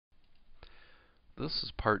This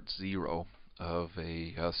is part 0 of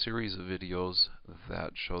a series of videos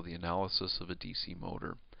that show the analysis of a DC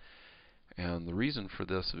motor. And the reason for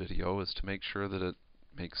this video is to make sure that it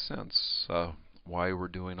makes sense why we're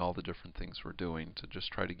doing all the different things we're doing, to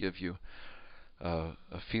just try to give you a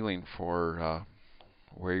feeling for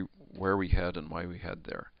where we head and why we head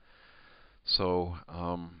there. So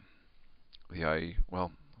I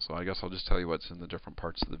guess I'll just tell you what's in the different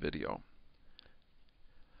parts of the video.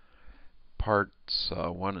 Parts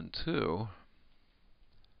 1 and 2,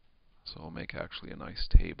 so I'll make actually a nice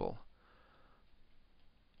table.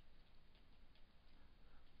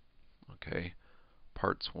 Okay,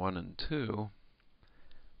 parts 1 and 2,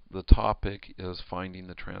 the topic is finding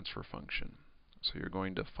the transfer function. So you're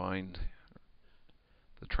going to find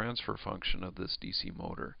the transfer function of this DC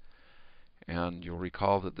motor. And you'll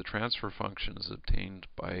recall that the transfer function is obtained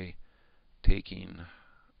by taking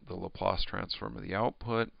the Laplace transform of the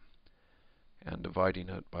output and dividing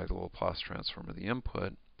it by the Laplace transform of the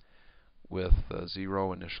input with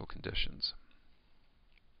 0 initial conditions.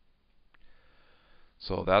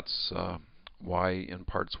 So that's why in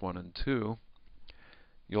parts 1 and 2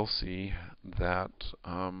 you'll see that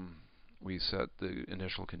we set the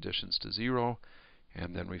initial conditions to 0,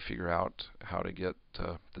 and then we figure out how to get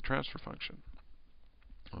the transfer function.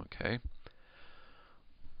 Okay.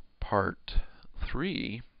 Part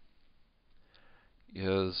 3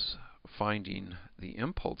 is finding the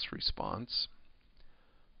impulse response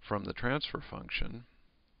from the transfer function.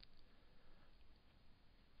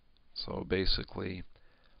 So basically,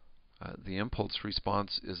 the impulse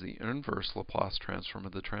response is the inverse Laplace transform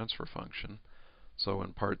of the transfer function. So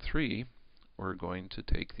in part 3, we're going to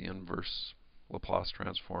take the inverse Laplace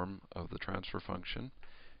transform of the transfer function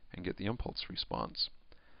and get the impulse response.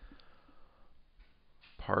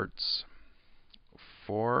 Parts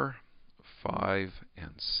 4, 5,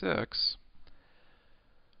 and 6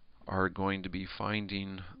 are going to be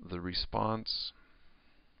finding the response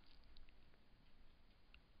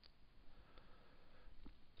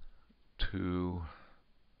to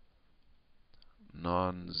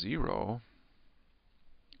non-zero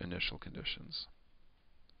initial conditions.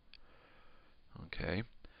 Okay,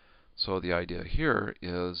 so the idea here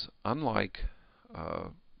is, unlike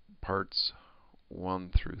parts 1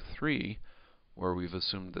 through 3, where we've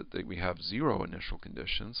assumed that we have 0 initial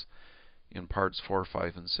conditions, in parts 4,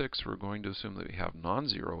 5, and 6 we're going to assume that we have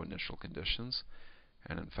non-zero initial conditions.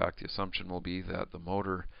 And in fact, the assumption will be that the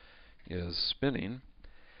motor is spinning,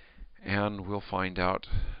 and we'll find out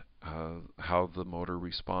how the motor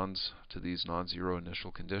responds to these non-zero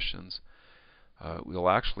initial conditions. We'll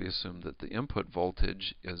actually assume that the input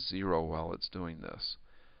voltage is 0 while it's doing this.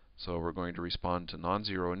 So we're going to respond to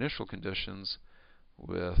non-zero initial conditions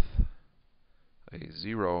with a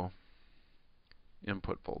 0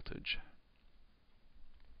 input voltage.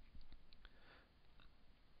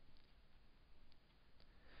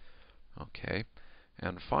 Okay,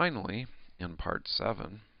 and finally, in part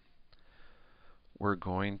 7, we're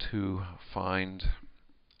going to find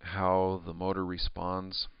how the motor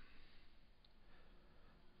responds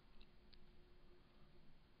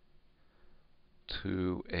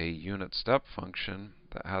to a unit step function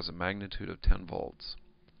that has a magnitude of 10 volts.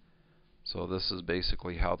 So this is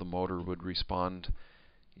basically how the motor would respond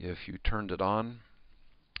if you turned it on.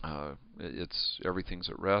 Everything's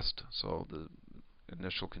at rest, so the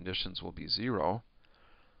initial conditions will be 0.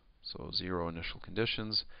 So 0 initial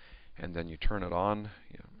conditions, and then you turn it on,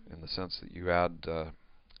 in the sense that you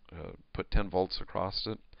put 10 volts across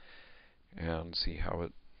it and see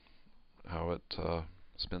how it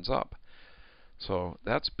spins up. So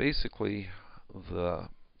that's basically the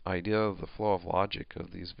idea of the flow of logic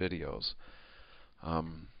of these videos.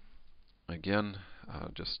 Again,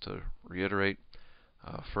 just to reiterate,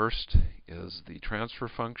 first is the transfer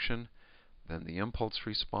function, then the impulse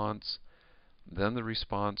response, then the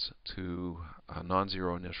response to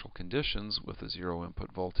non-zero initial conditions with a 0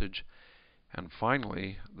 input voltage, and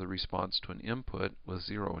finally the response to an input with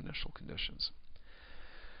 0 initial conditions.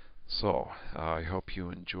 So I hope you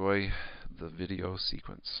enjoy the video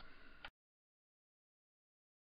sequence.